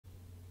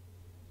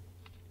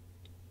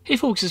Hey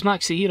folks, it's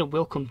Maxie here and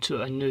welcome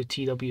to a new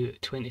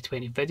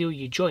TEW2020 video.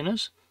 You join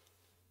us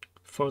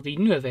for the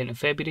new event in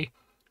February,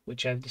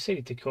 which I've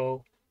decided to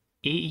call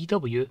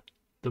AEW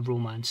The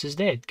Romance is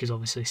Dead, because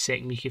obviously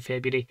second week of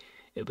February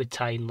it would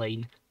tie in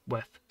line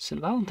with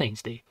St.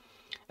 Valentine's Day.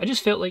 I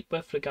just felt like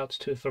with regards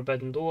to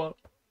Forbidden Door,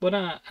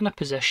 we're in a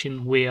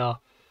position where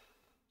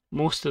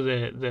most of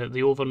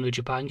the over New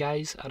Japan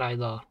guys are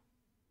either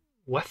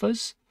with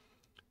us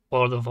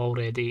or they've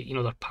already,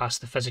 they're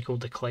past the physical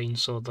decline,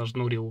 so there's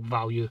no real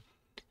value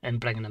in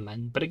bringing them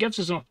in. But it gives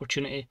us an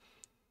opportunity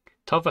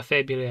to have a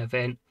February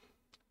event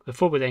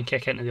before we then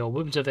kick into the All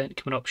Women's event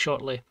coming up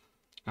shortly,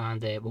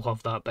 and we'll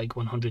have that big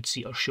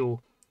 100-seater show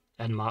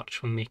in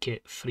March when we make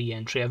it free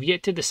entry. I've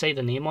yet to decide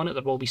the name on it.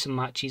 There will be some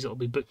matches that will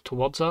be booked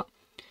towards that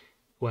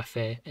with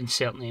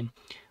insert name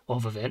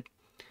of event.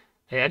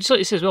 I'd just like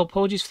to say as well,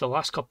 apologies for the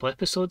last couple of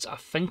episodes. I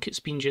think it's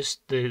been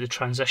just the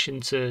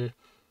transition to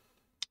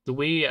the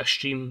way I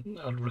stream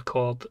or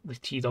record the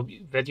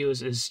TW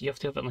videos is you have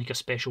to have it in like a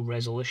special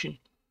resolution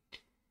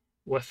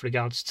with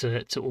regards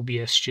to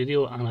OBS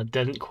Studio, and I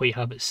didn't quite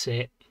have it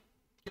set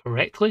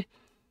correctly,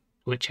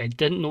 which I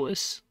didn't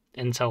notice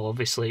until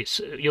obviously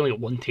you only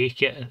got one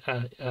take at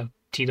a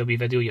TW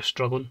video, you're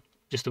struggling,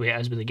 just the way it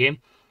is with the game.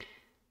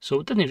 So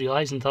I didn't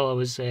realise until I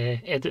was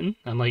editing.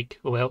 I'm like,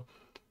 oh well,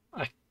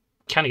 I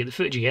can't get the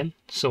footage again,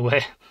 so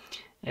we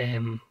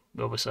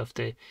obviously have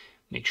to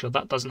make sure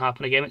that doesn't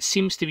happen again. It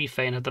seems to be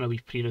fine. I've done a wee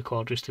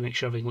pre-record just to make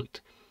sure everything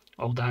looked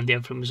all dandy,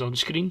 everything was on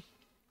screen.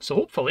 So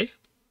hopefully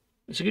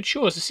it's a good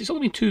show. It's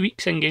only been 2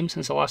 weeks in game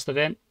since the last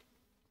event,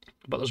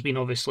 but there's been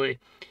obviously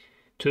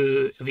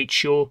 2 of each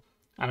show,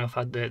 and I've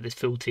had the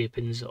full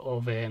tapings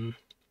of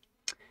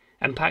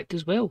Impact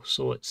as well.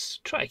 So it's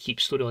try to keep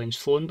storylines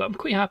flowing, but I'm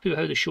quite happy with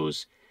how the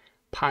show's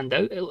panned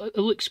out. It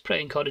looks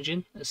pretty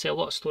encouraging. It's a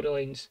lot of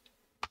storylines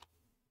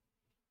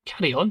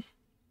carry on.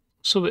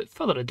 So without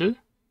further ado,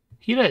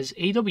 here is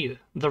AEW,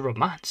 The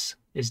Romance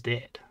is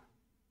Dead.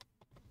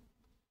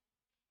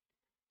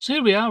 So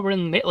here we are, we're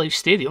in MetLife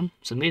Stadium.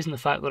 It's amazing the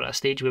fact we're at a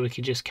stage where we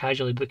could just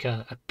casually book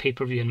a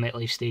pay-per-view in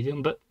MetLife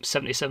Stadium, but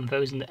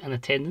 77,000 in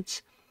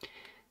attendance.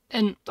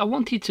 And I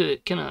wanted to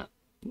kind of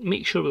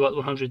make sure we got the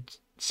 100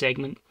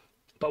 segment,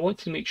 but I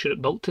wanted to make sure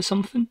it built to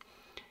something.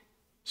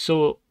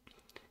 So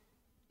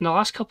in the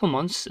last couple of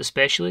months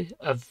especially,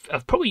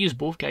 I've probably used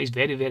both guys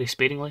very, very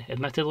sparingly,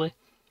 admittedly,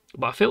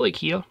 but I felt like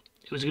here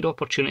it was a good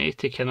opportunity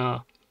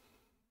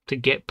to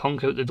get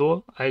Punk out the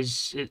door,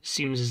 as it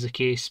seems is the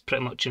case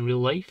pretty much in real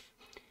life.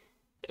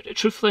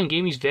 Truthfully in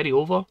game he's very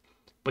over,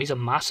 but he's a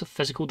massive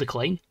physical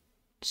decline,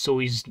 so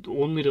he's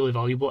only really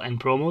valuable in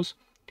promos.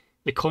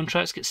 The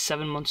contract's got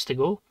 7 months to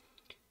go,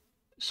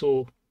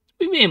 so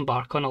we may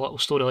embark on a little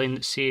storyline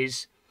that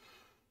says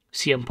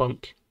CM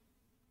Punk,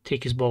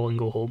 take his ball and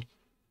go home.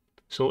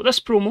 So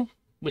this promo,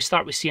 we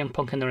start with CM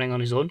Punk in the ring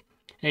on his own,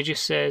 and he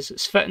just says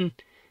it's fitting,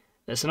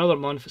 it's another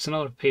month, it's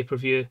another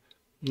pay-per-view,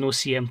 no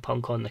CM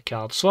Punk on the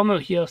card. So I'm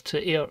out here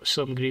to air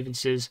some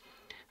grievances.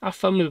 I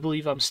firmly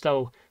believe I'm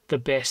still the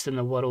best in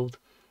the world,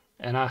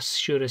 and I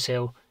sure as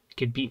hell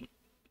could beat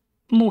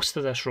most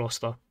of this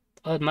roster.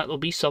 I admit there'll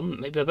be some,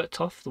 maybe a bit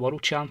tough. The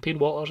world champion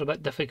Walter's a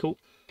bit difficult,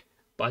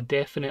 but I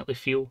definitely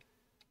feel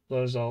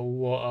there's a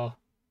lot of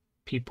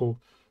people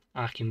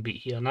I can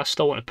beat here, and I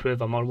still want to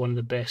prove I'm one of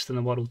the best in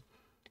the world,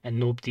 and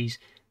nobody's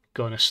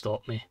gonna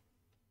stop me.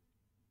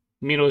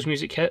 Miro's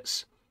music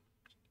hits,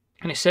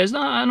 and it says,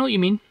 I know what you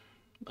mean.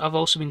 I've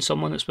also been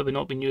someone that's maybe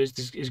not been used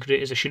as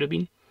great as I should have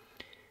been.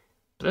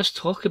 But this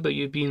talk about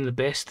you being the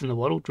best in the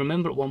world,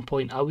 remember at one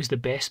point I was the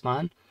best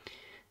man.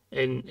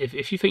 And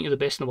if you think you're the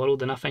best in the world,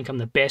 then I think I'm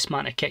the best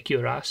man to kick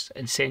your ass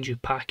and send you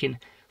packing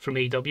from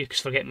AEW, because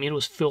forget,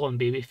 Miro's full on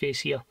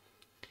babyface here.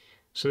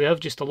 So they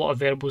have just a lot of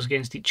verbals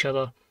against each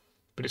other,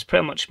 but it's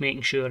pretty much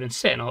making sure and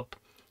setting up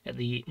at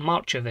the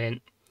March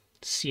event,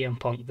 CM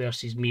Punk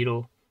versus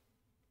Miro.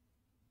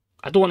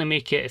 I don't want to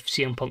make it if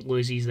CM Punk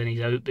loses then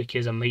he's out,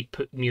 because I might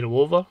put Miro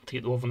over to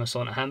get the overness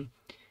onto him,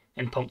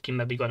 and Punk can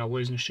maybe go on a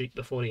losing streak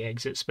before he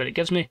exits. But it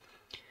gives me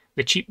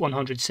the cheap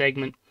 100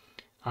 segment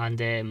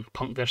and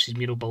Punk versus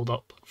Miro build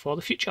up for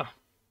the future.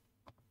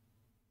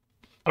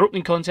 Our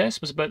opening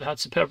contest was about to have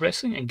superb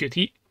wrestling and good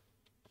heat.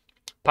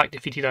 Pac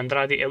defeated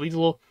Andrade El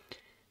Idolo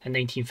in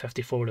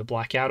 1954 with a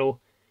Black Arrow.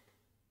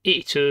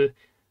 82,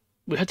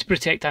 we had to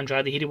protect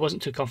Andrade here. He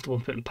wasn't too comfortable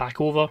in putting Pac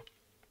over.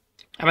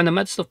 I'm in the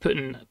midst of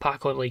putting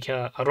Pac on like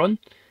a run,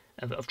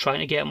 of trying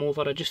to get him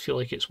over. I just feel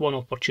like it's one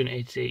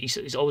opportunity to.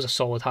 He's always a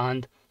solid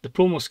hand. The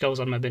promo skills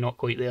are maybe not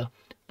quite there,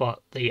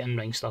 but the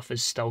in-ring stuff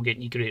is still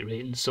getting you great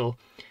ratings. So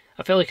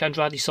I feel like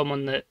Andrade's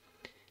someone that,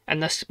 in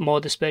this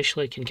mod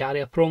especially, can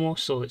carry a promo.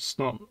 So it's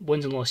not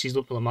wins and losses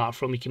don't really matter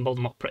for him. He can build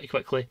them up pretty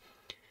quickly.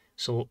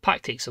 So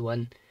Pac takes the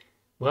win.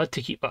 We had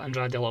to keep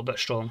Andrade a little bit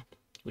strong,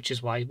 which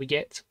is why we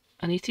get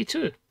an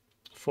 82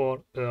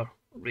 for our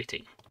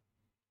rating.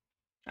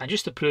 And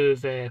just to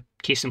prove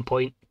case in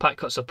point, Pac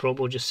cuts a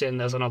promo just saying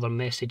there's another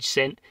message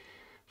sent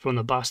from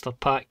the bastard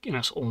Pac, and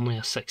it's only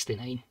a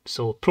 69.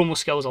 So promo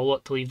skills a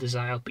lot to leave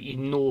desired, but you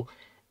know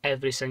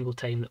every single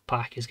time that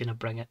Pac is going to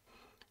bring it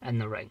in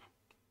the ring.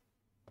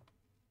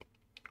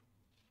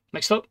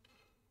 Next up,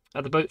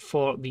 at the bout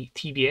for the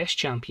TBS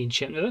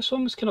Championship. Now this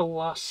one was kind of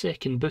last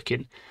second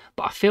booking,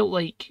 but I felt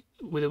like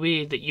with the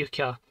way that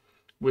Yuka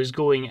was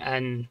going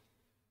in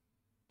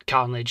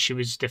Carnage, she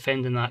was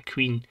defending that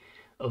Queen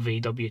of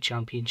AEW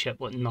Championship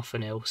like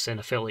nothing else, and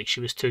I felt like she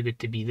was too good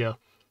to be there.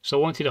 So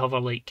I wanted to have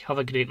her have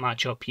a great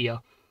match up here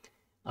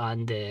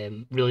and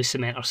really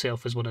cement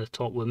herself as one of the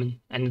top women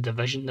in the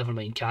division, never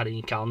mind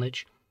carrying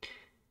Carnage.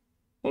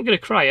 What I'm going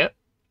to cry at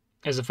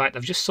is the fact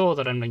I've just saw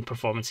their in-ring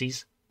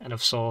performances, and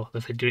I've saw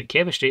they've had great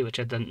chemistry, which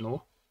I didn't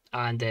know,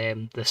 and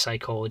the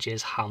psychology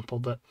has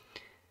hampered it.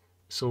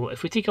 So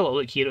if we take a little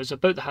look here, it was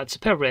about that had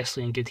superb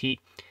wrestling and good heat.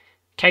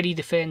 Kairi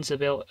defends the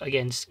belt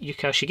against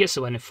Yuka. She gets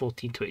the win in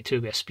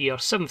 14:22 with a spear.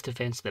 7th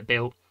defence of the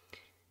belt.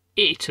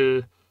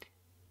 82.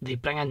 They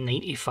bring a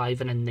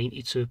 95 and a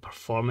 92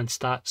 performance.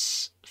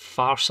 That's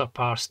far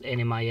surpassed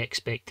any of my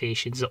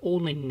expectations. The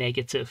only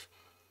negative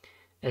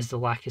is the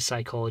lack of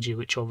psychology,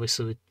 which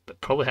obviously would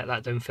probably hit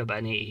that down for about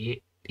an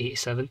 88,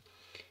 87.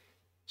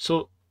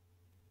 So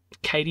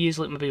Kairi is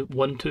like maybe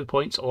 1-2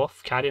 points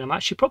off carrying a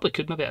match. She probably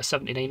could maybe at a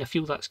 79. I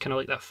feel that's kind of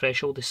like that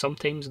threshold.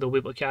 Sometimes they'll be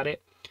able to carry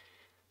it,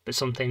 but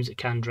sometimes it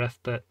can drift.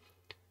 But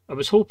I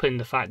was hoping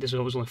the fact as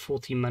well it was only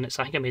 14 minutes.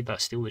 I think I made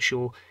that steal the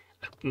show.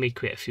 I made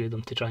quite a few of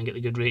them to try and get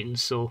the good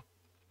ratings. So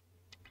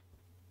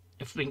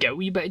if we can get a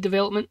wee bit of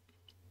development,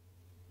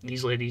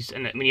 these ladies,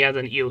 and when you add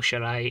in Io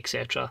Shirai,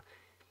 etc.,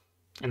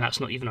 and that's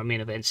not even our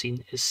main event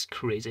scene, is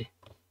crazy.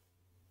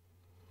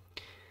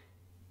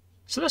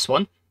 So this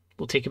one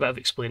will take a bit of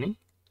explaining.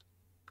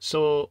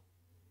 So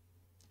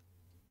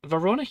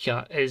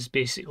Veronica is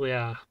basically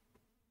a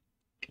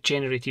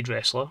generated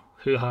wrestler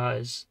who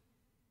has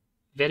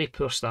very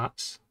poor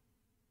stats,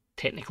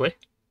 technically,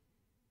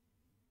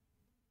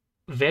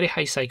 very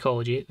high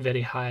psychology,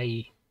 very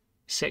high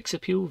sex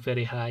appeal,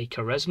 very high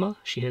charisma.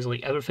 She has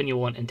like everything you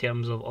want in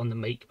terms of on the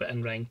mic, but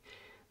in ring,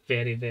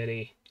 very,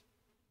 very,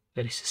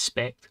 very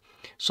suspect.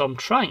 So I'm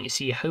trying to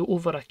see how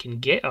over I can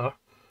get her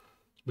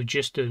with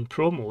just doing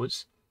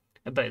promos,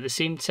 but at the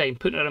same time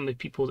putting her in with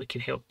people that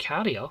can help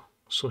carry her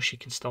so she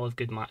can still have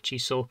good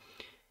matches. So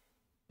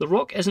The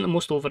Rock isn't the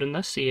most over in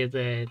this. He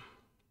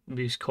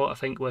was caught, I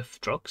think, with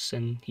drugs,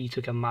 and he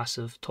took a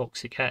massive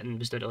toxic hit and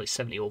was down to like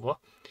 70 over.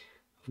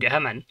 I've got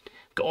him in.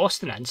 I've got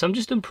Austin in, so I'm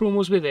just doing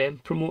promos with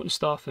them, promoting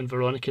stuff, and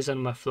Veronica's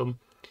in with them.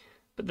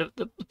 But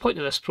the point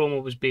of this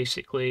promo was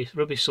basically,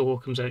 Ruby Soho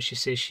comes out, she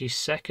says she's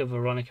sick of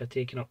Veronica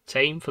taking up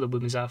time for the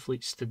women's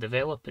athletes to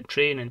develop and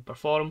train and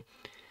perform,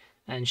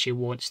 and she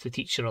wants to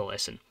teach her a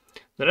lesson.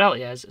 The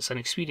reality is, it's an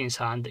experienced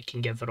hand that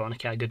can give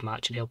Veronica a good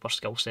match and help her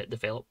skill set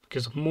develop,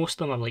 because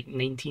most of them are like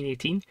 19,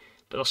 18,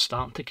 but they're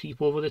starting to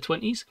creep over the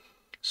 20s.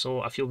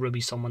 So I feel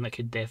Ruby's someone that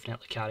could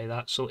definitely carry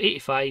that. So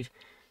 85,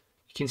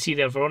 you can see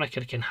there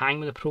Veronica can hang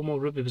with the promo.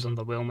 Ruby was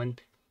underwhelming.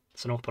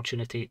 It's an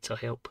opportunity to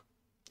help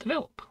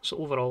develop. So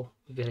overall,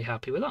 very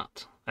happy with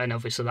that. And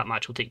obviously that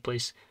match will take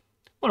place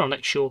on our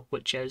next show,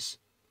 which is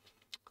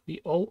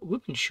the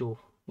all-women show,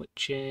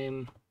 which,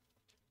 do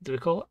we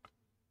call it?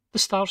 The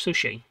Stars Who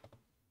Shine.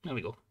 There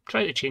we go.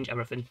 Try to change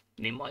everything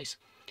name-wise.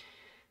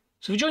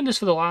 So if you joined us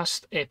for the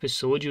last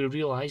episode, you'll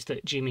realise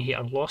that Jamie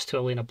Hayter lost to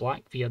Elena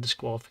Black via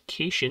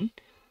disqualification.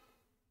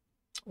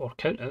 Or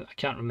count-out, I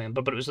can't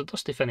remember, but it was a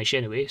dusty finish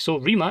anyway. So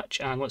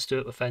rematch, and let's do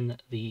it within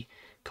the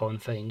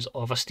confines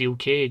of a steel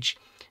cage.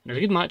 And it was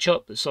a good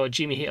match-up that saw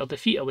Jamie Hayter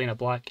defeat Elena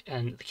Black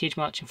in the cage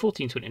match in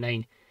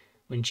 14:29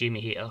 when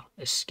Jamie Hayter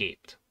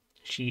escaped.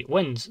 She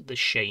wins the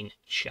Shine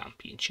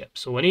Championship.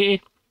 So in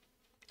 80,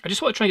 I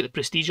just want to try and get the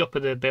prestige up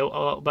of the belt a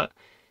little bit,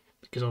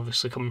 because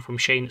obviously coming from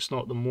Shine, it's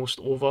not the most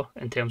over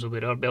in terms of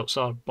where our belts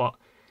are, but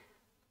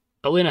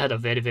Elena had a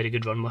very, very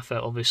good run with it,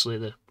 obviously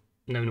the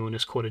now known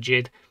as Cora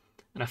Jade,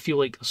 and I feel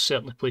like there's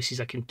certainly places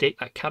I can take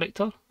that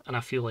character, and I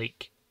feel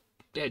like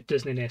it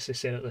doesn't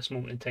necessarily at this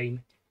moment in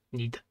time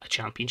need a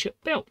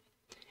championship belt.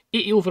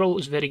 80 overall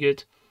was very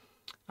good,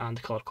 and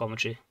the colour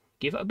commentary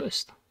gave it a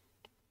boost.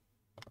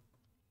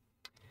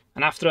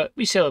 And after it,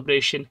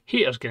 re-celebration,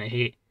 Hayter's gonna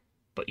hate,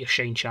 but your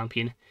Shine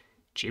champion,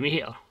 Jamie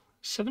Hayter,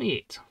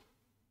 78.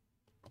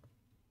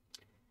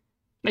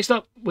 Next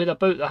up, we had a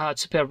bout that had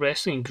superb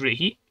wrestling and great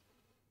heat,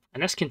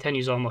 and this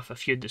continues on with a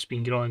feud that's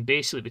been growing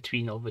basically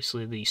between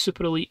obviously the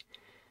Super Elite,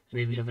 and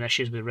they've been having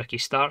issues with Ricky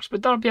Starks, but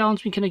Darby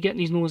Allin's been kind of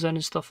getting his nose in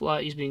and stuff like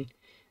that. He's been,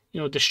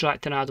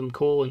 distracting Adam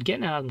Cole and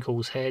getting in Adam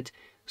Cole's head,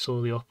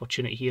 so the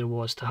opportunity here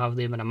was to have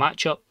them in a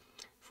matchup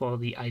for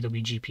the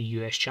IWGP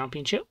US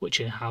Championship,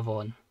 which I have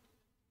on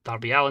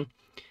Darby Allin.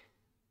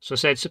 So I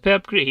said,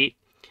 superb, great heat.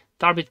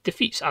 Darby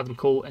defeats Adam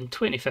Cole in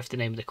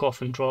 20:59 with a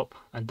coffin drop,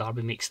 and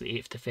Darby makes the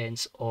 8th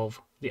defence of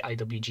the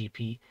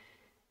IWGP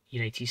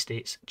United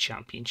States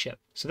Championship.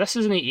 So this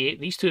is an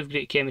 88. These two have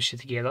great chemistry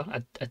together.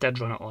 I did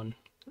run it on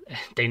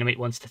Dynamite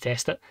once to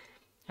test it,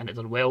 and it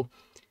did well.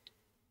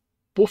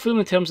 Both of them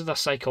in terms of their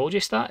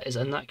psychology stat is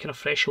in that kind of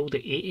threshold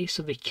at 80,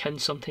 so they can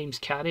sometimes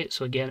carry it.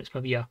 So again, it's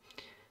maybe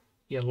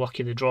you're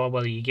lucky to draw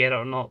whether you get it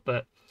or not,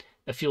 but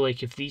I feel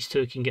like if these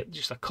two can get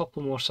just a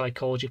couple more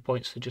psychology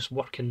points for just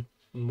working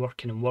and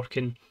working and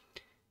working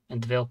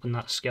and developing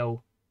that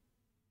skill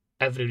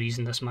every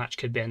reason this match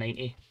could be a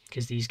 90,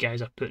 because these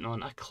guys are putting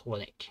on a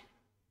clinic.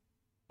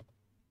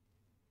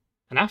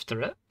 And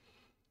after it,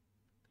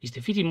 he's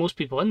defeated most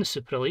people in the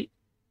Super Elite,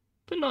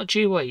 but not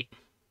Jay White.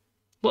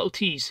 Little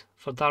tease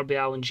for Darby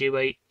Allin Jay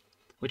White,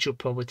 which will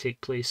probably take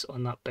place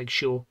on that big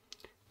show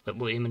that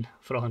we're aiming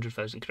for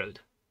 100,000 crowd.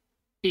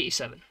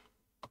 87.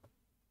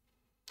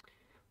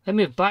 Then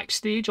we have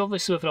backstage.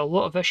 Obviously, we've had a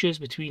lot of issues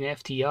between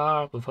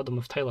FTR. We've had them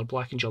with Tyler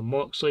Black and Jon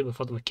Moxley. We've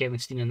had them with Kevin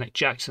Steen and Nick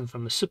Jackson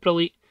from the Super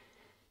Elite.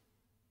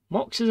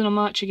 Mox is in a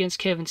match against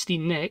Kevin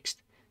Steen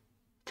next.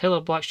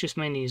 Tyler Black's just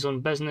minding his own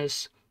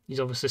business. He's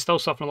obviously still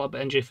suffering a little bit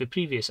of injury for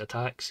previous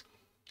attacks.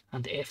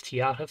 And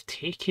FTR have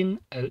taken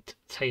out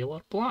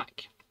Tyler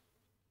Black.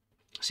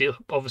 See,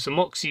 obviously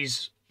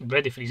Moxie's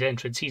ready for his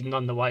entrance. He's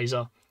none the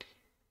wiser.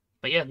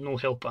 But yeah, no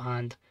help at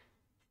hand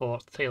for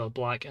Tyler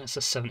Black. And it's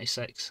a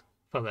 76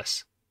 for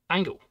this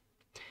angle.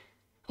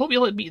 Hope you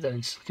like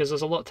beatdowns, because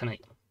there's a lot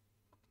tonight.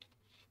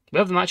 We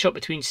have the matchup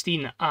between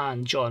Steen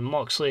and Jon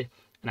Moxley.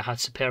 And it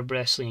had superb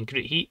wrestling and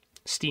great heat.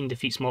 Steen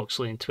defeats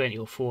Moxley in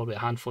 2004 with a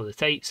handful of the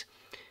tights.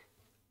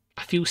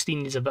 I feel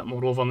Steen needs a bit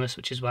more overness,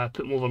 which is why I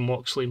put him over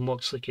Moxley.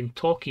 Moxley can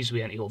talk his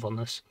way into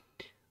overness.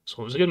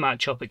 So it was a good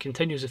matchup. It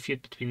continues the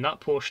feud between that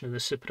portion of the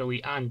Super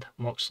Elite and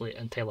Moxley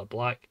and Tyler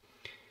Black.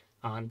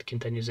 And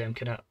continues them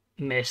kind of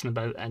messing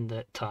about in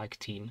the tag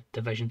team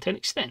division to an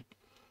extent.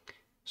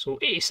 So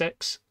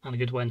 86 and a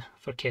good win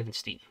for Kevin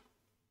Steen.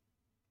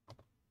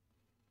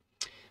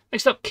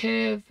 Next up,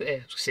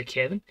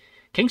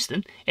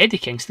 Kingston. Eddie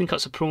Kingston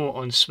cuts a promo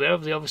on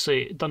Swerve. They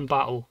obviously done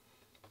battle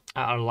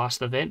at our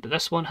last event, but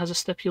this one has a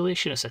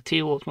stipulation. It's a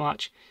table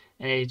match,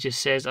 and Eddie just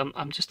says,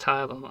 I'm just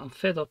tired. I'm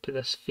fed up with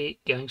this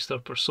fake gangster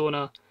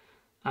persona.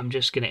 I'm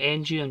just going to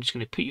end you. I'm just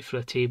going to put you through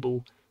a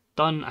table.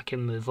 Done. I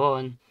can move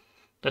on.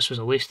 This was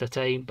a waste of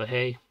time, but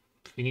hey,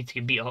 if you need to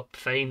get beat up,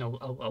 fine.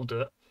 I'll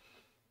do it.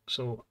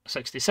 So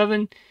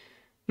 67.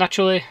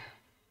 Naturally,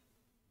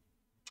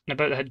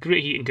 about that had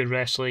great heat and good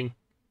wrestling.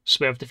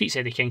 Swerve defeats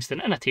Eddie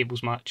Kingston in a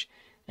tables match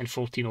in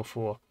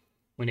 1404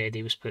 when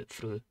Eddie was put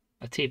through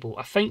a table.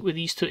 I think with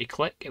these two to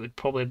click, it would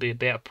probably be a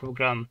better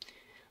program.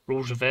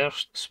 Roles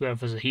reversed,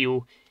 Swerve as a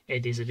heel,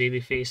 Eddie as a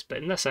babyface, but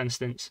in this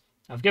instance,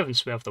 I've given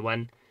Swerve the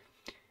win.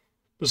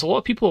 There's a lot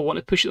of people who want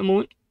to push at the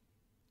moment.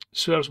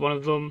 Swerve's one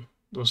of them.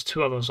 There's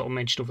two others that I'll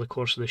mention over the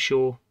course of the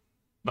show.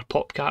 They're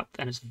pop capped,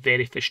 and it's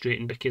very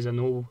frustrating because I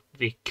know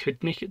they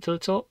could make it to the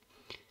top,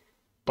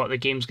 but the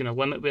game's going to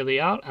limit where they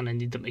are, and I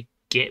need them to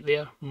get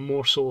there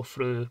more so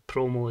through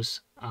promos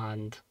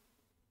and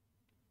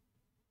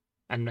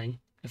in-ring,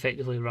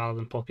 effectively, rather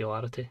than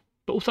popularity.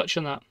 But we'll touch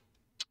on that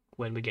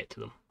when we get to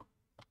them.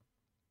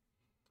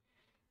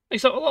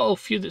 Next up, a little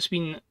feud that's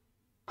been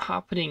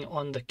happening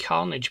on the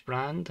Carnage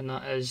brand, and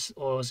that is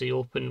Aussie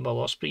Open, Will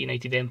Ospreay,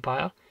 United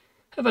Empire.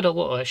 Have had a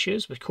lot of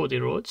issues with Cody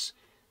Rhodes.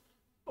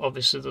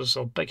 Obviously, there's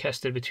a big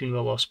history between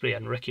Will Ospreay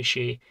and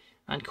Ricochet,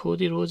 and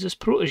Cody Rhodes'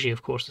 protege,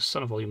 of course, the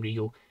son of William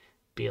Regal,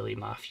 Bailey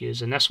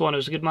Matthews. And this one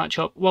was a good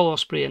matchup. Will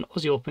Ospreay and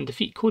Aussie Open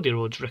defeat Cody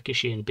Rhodes,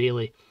 Ricochet and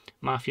Bailey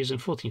Matthews in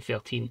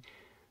 14-13.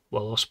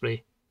 Will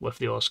Ospreay with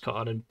the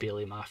Oscutter and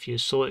Bailey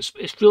Matthews. So it's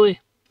really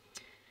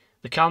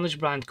the Carnage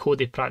brand.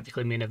 Cody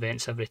practically main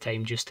events every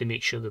time just to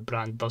make sure the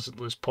brand doesn't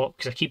lose pop,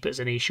 because I keep it as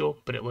an A show,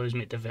 but it allows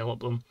me to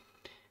develop them.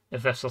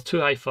 If they're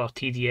too high for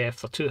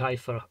TDF, they're too high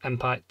for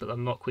Impact, but they're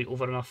not quite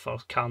over enough for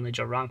Carnage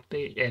or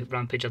Rampage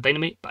or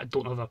Dynamite, but I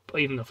don't have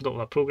even if I don't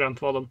have a program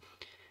for them.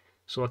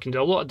 So I can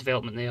do a lot of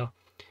development there.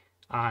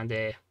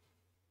 And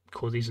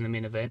Cody's in the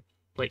main event,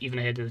 like even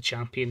ahead of the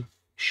champion,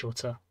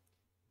 Shota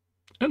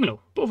Umino.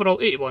 But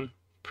overall, 81,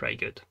 pretty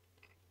good.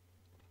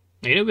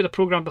 Now, you know we had a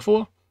program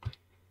before?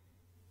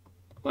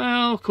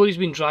 Well, Cody's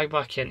been dragged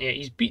back into it.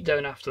 He's beat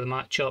down after the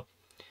matchup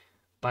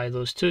by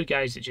those two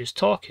guys that just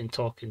talk and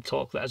talk and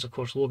talk. That is, of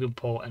course, Logan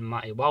Paul and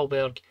Matty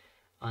Wahlberg,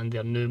 and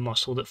their new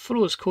muscle that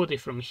throws Cody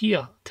from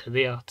here to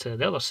there to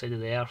the other side of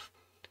the earth,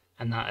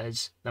 and that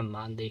is the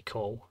man they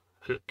call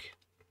Hook.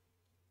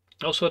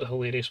 I also had a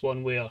hilarious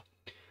one where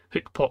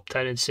Hook popped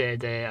in and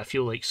said, I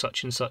feel like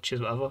such and such is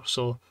whatever.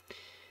 So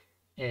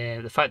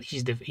the fact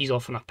that he's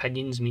offering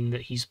opinions mean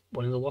that he's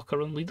one of the locker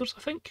room leaders,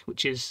 I think,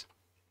 which is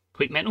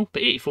quite mental.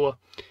 But 84,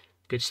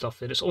 good stuff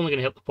there. It's only going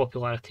to help the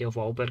popularity of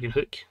Wahlberg and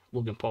Hook.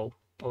 Logan Paul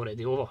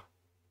already over.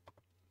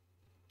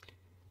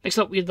 Next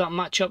up, we had that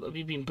matchup that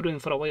we've been brewing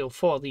for a while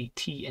for the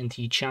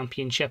TNT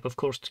Championship. Of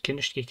course,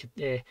 Konosuke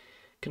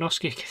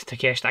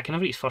Takeshita, I can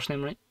never get his first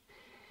name right,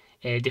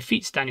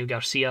 defeats Daniel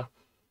Garcia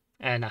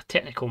in a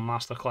technical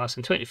masterclass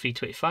in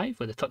 23-25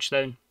 with a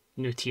touchdown.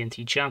 New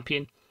TNT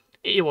champion.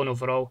 81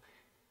 overall.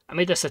 I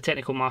made this a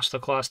technical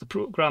masterclass. The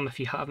program, if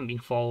you haven't been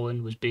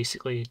following, was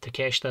basically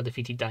Takeshita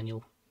defeated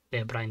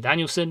Bryan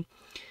Danielson,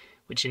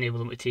 which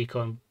enabled him to take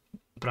on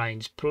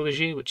Bryan's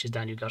protege, which is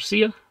Daniel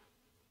Garcia.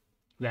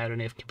 The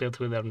irony of compared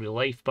to where they're in real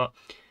life, but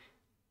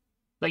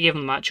that gave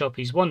him the matchup.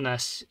 He's won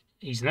this.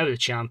 He's now the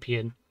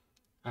champion,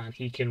 and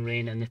he can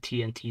reign in the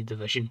TNT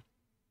division.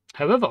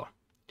 However,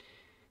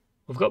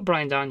 we've got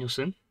Bryan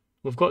Danielson,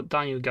 we've got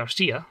Daniel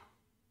Garcia.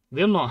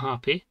 They're not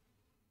happy.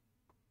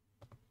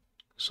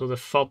 So the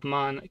third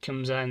man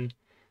comes in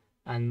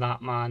and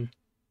that man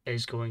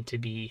is going to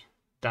be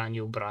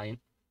Daniel Bryan.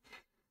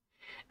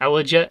 I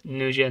legit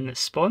knew Jen that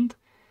spawned,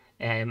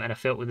 and I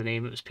felt with the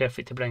name it was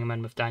perfect to bring him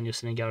in with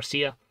Danielson and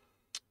Garcia.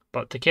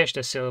 But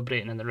Takeshita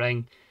celebrating in the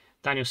ring,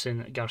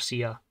 Danielson,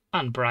 Garcia,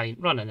 and Bryan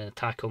running and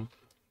attack him,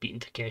 beating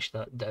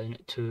Takeshita down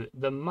to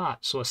the mat.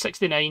 So a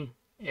 69.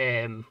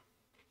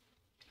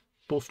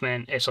 Both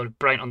men,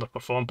 Bryan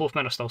underperformed. Both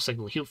men are still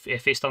single heel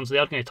face turns. They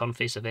are going to turn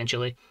face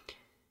eventually.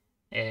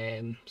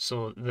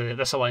 So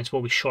this alliance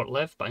will be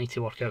short-lived, but I need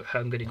to work out how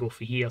I'm going to go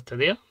from here to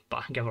there. But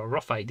I can give a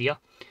rough idea.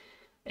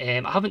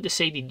 I haven't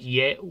decided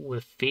yet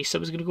with face I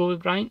was going to go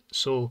with Bryan,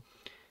 so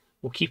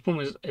we'll keep him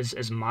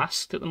as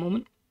masked at the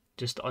moment,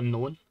 just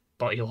unknown,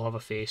 but he'll have a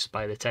face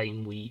by the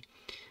time we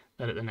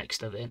are at the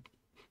next event,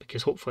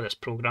 because hopefully this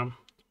programme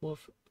will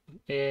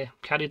have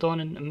carried on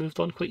and moved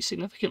on quite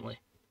significantly.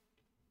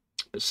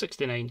 But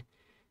 69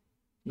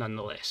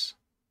 nonetheless.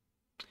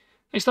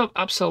 Next up,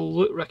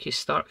 Absolute Ricky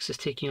Starks is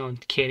taking on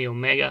Kenny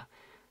Omega,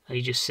 and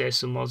he just says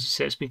some words. He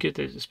says it's been good,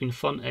 it's been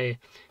fun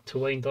to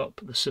wind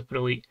up the Super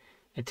Elite,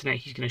 and tonight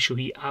he's going to show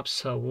he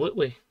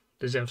absolutely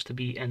deserves to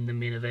be in the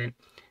main event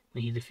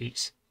when he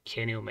defeats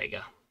Kenny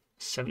Omega.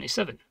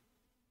 77.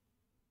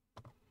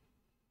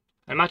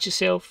 And match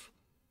itself,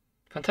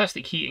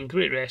 fantastic heat and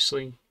great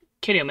wrestling.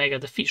 Kenny Omega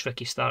defeats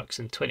Ricky Starks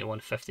in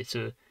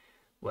 21:52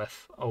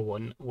 with a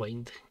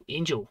one-winged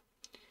angel.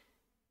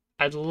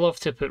 I'd love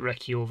to put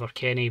Ricky over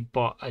Kenny,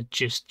 but I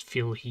just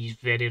feel he's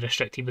very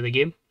restricted with the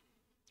game,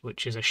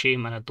 which is a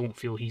shame, and I don't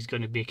feel he's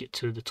going to make it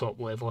to the top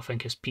level. I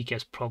think his peak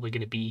is probably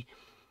going to be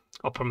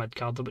upper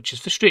mid-carder, which is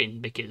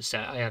frustrating because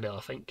I really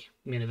think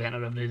main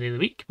eventer every day of the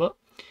week, but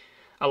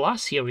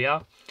alas, here we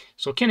are.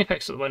 So Kenny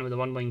picks up the win with a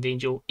one-winged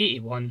angel,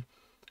 81,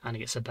 and it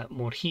gets a bit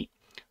more heat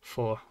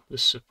for the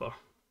Super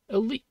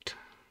Elite.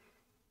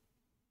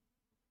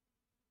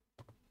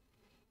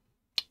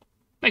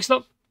 Next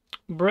up,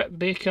 Britt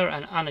Baker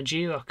and Anna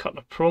Jay are cutting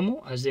a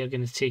promo as they're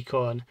going to take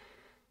on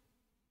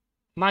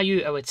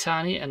Mayu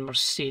Iwatani and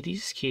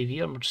Mercedes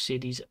KV, or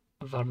Mercedes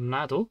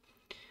Varnado.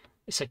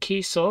 It's a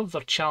case of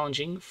they're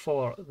challenging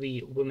for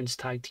the Women's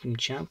Tag Team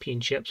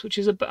Championships, which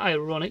is a bit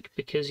ironic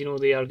because, you know,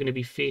 they are going to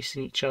be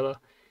facing each other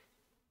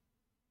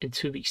in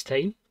 2 weeks'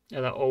 time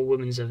at that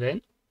all-women's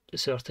event.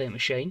 It's our time to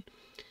shine.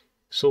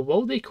 So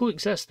will they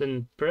coexist?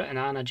 And Britt and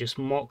Anna just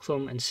mock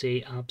them and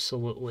say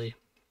absolutely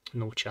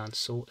no chance.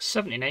 So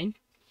 79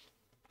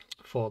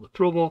 for the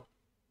promo.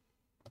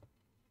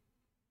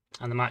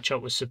 And the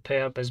matchup was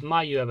superb as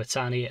Mayu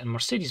Iwatani and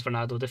Mercedes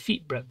Varnado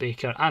defeat Britt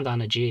Baker and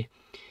Anna Jay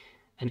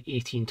in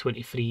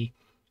 18:23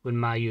 when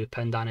Mayu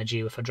pinned Anna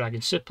Jay with a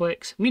dragon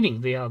suplex,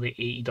 meaning they are the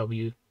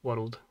AEW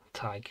World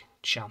Tag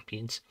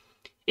Champions.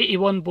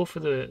 81 both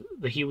of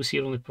the heels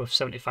here, only with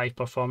 75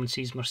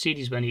 performances.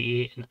 Mercedes win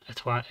 88 and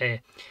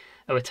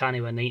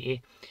Iwatani win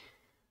 90.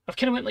 I've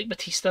kind of went like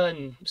Batista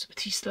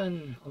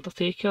and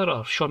Undertaker,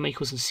 or Shawn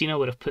Michaels and Cena,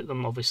 where I've put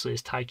them obviously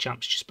as tag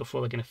champs just before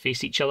they're going to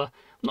face each other.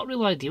 Not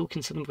really ideal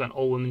considering we've got an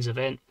all-women's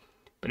event,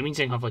 but it means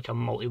I can have like a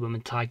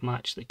multi-women tag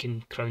match that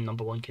can crown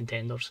number one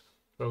contenders.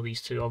 Well,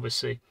 these two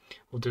obviously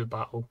will do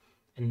battle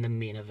in the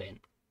main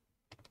event.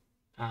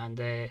 And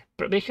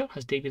Britt Baker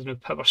has debuted a new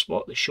power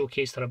spot that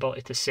showcased her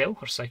ability to sell.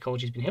 Her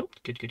psychology has been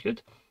helped.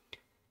 Good.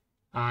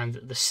 And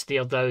the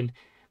stare down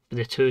with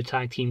the two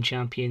tag team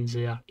champions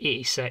there,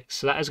 86.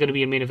 So that is going to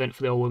be a main event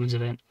for the all-women's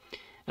event.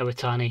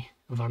 Iwatani,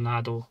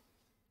 Varnado,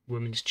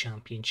 Women's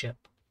Championship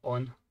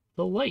on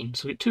the line.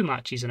 So we've got 2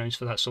 matches announced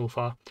for that so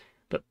far,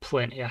 but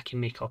plenty I can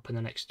make up in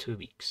the next 2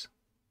 weeks.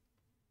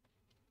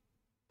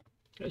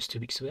 It's 2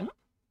 weeks away, isn't it?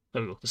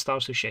 There we go, the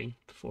stars who shine,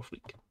 the 4th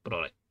week, but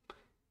alright.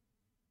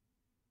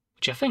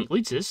 Which I think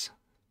leads us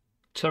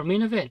to our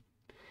main event.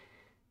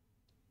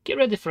 Get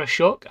ready for a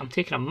shock, I'm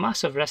taking a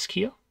massive risk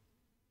here.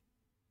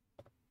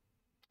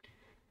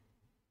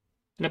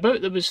 And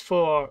about that was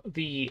for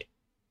the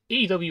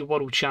AEW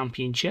World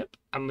Championship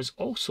and was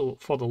also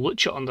for the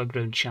Lucha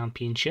Underground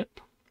Championship.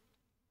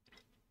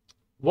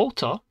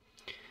 Walter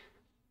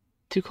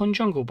took on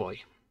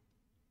Jungleboy.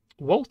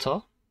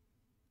 Walter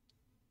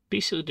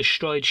basically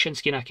destroyed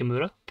Shinsuke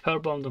Nakamura,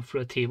 powerbombed him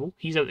through a table.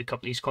 He's out of the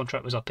company, his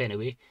contract was up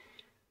anyway.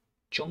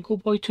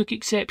 Jungleboy took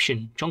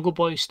exception.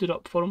 Jungleboy stood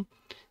up for him,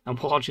 and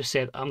Walter just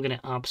said, I'm going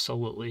to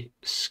absolutely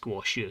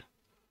squash you.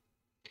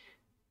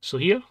 So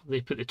here,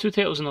 they put the 2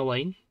 titles on the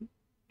line,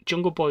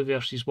 Jungleboy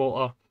versus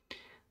Walter,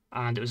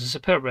 and it was a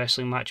superb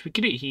wrestling match with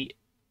great heat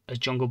as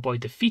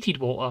Jungleboy defeated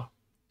Walter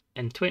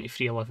in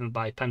 23:11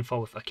 by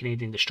pinfall with a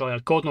Canadian Destroyer.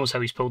 God knows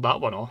how he's pulled that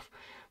one off,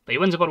 but he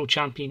wins the World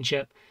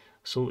Championship.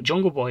 So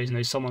Jungleboy is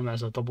now someone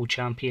as a double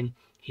champion.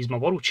 He's my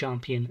World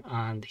Champion,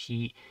 and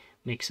he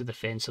makes the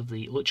defence of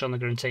the Lucha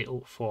Underground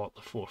title for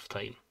the 4th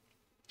time.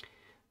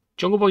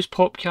 Jungleboy's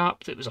pop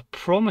cap, that was a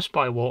promise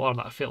by Walter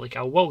that I felt like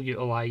I will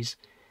utilise,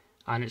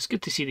 and it's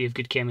good to see they have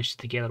good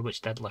chemistry together,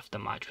 which did lift the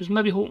match. Was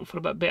maybe hoping for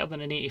a bit better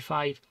than an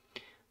 85,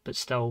 but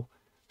still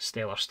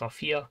stellar stuff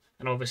here.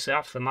 And obviously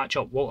after the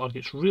matchup, Walter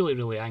gets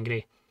really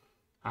angry,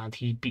 and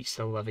he beats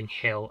the living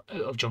hell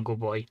out of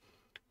Jungleboy,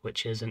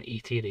 which is an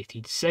 80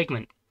 rated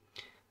segment.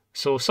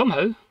 So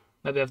somehow,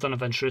 Maybe I've done a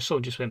Vince Russo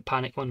and just went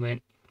panic one,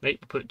 went, right,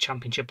 we put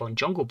championship on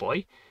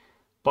Jungleboy.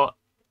 But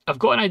I've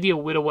got an idea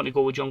where I want to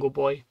go with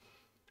Jungleboy,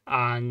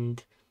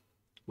 and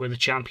where the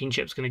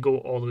championship's going to go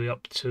all the way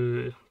up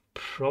to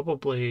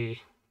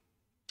probably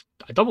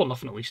a double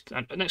nothing at least.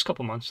 The next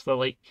couple of months, they're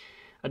like,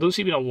 I don't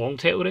see it being a long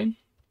title reign,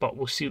 but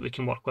we'll see what we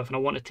can work with, and I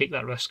want to take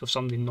that risk of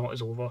somebody not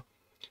as over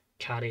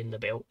carrying the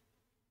belt.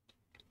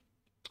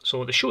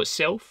 So the show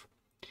itself,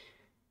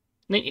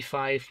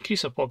 95,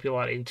 increase our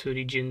popularity in 2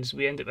 regions.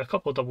 We end up with a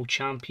couple of double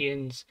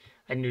champions,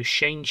 a new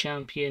Shine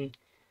champion,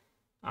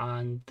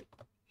 and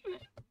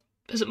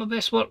is it my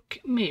best work?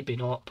 Maybe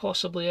not,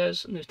 possibly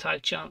is. New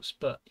tag champs,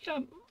 but yeah,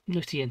 new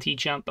TNT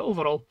champ. But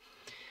overall,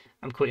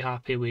 I'm quite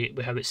happy with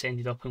how it's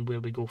ended up and where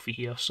we go for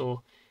here.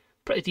 So,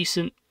 pretty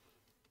decent.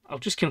 I'll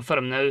just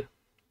confirm now.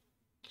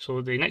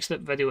 So the next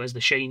video is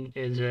the Shine,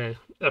 is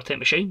our time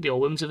to Shine, the all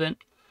women's event.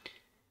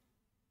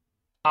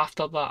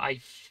 After that, I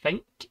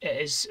think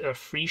it is our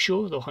free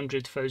show, the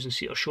 100,000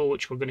 seater show,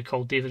 which we're going to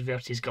call David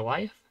versus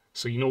Goliath.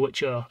 So you know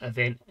which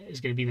event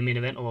is going to be the main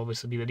event. Will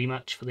obviously be the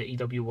rematch for the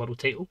AEW World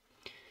title.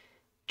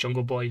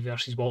 Jungleboy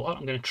versus Walter.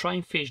 I'm going to try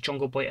and face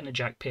Jungleboy into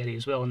Jack Perry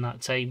as well in that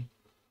time.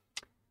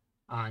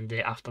 And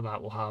after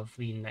that, we'll have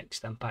the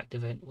next Impact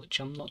event, which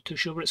I'm not too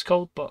sure what it's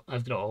called, but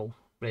I've got it all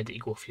ready to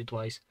go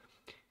feud-wise.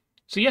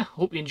 So yeah,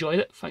 hope you enjoyed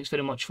it. Thanks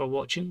very much for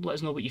watching. Let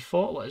us know what you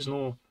thought. Let us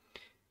know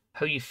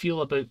how you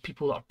feel about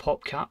people that are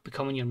PopCap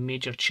becoming your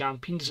major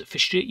champion. Does it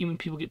frustrate you when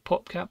people get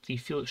PopCap? Do you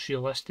feel it's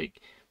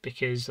realistic?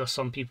 Because there's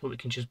some people that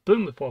can just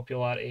boom with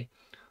popularity,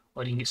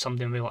 or you can get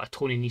somebody like a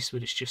Tony Nese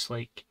where it's just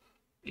like,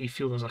 you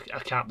feel there's a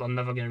cap, they're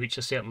never going to reach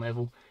a certain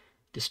level,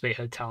 despite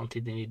how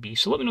talented they may be.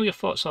 So let me know your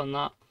thoughts on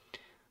that.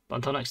 But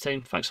until next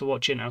time, thanks for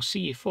watching, and I'll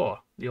see you for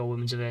the all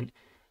women's event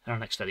in our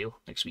next video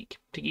next week.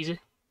 Take it easy.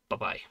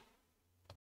 Bye-bye.